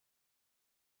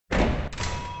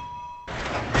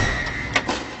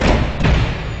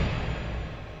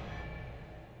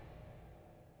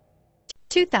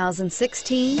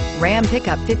2016 Ram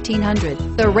Pickup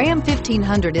 1500. The Ram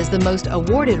 1500 is the most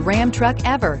awarded Ram truck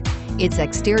ever. Its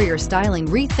exterior styling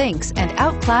rethinks and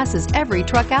outclasses every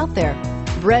truck out there.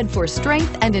 Bred for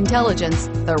strength and intelligence,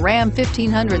 the Ram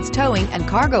 1500's towing and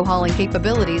cargo hauling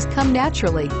capabilities come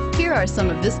naturally. Here are some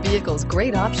of this vehicle's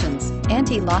great options: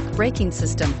 anti-lock braking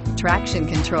system, traction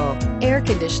control, air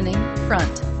conditioning,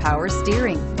 front, power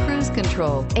steering, cruise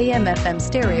control, AM/FM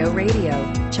stereo radio,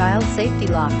 child safety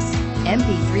locks,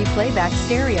 MP3 playback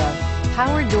stereo,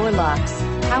 power door locks,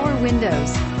 power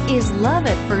windows. Is love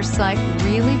at first sight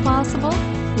really possible?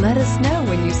 Let us know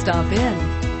when you stop in.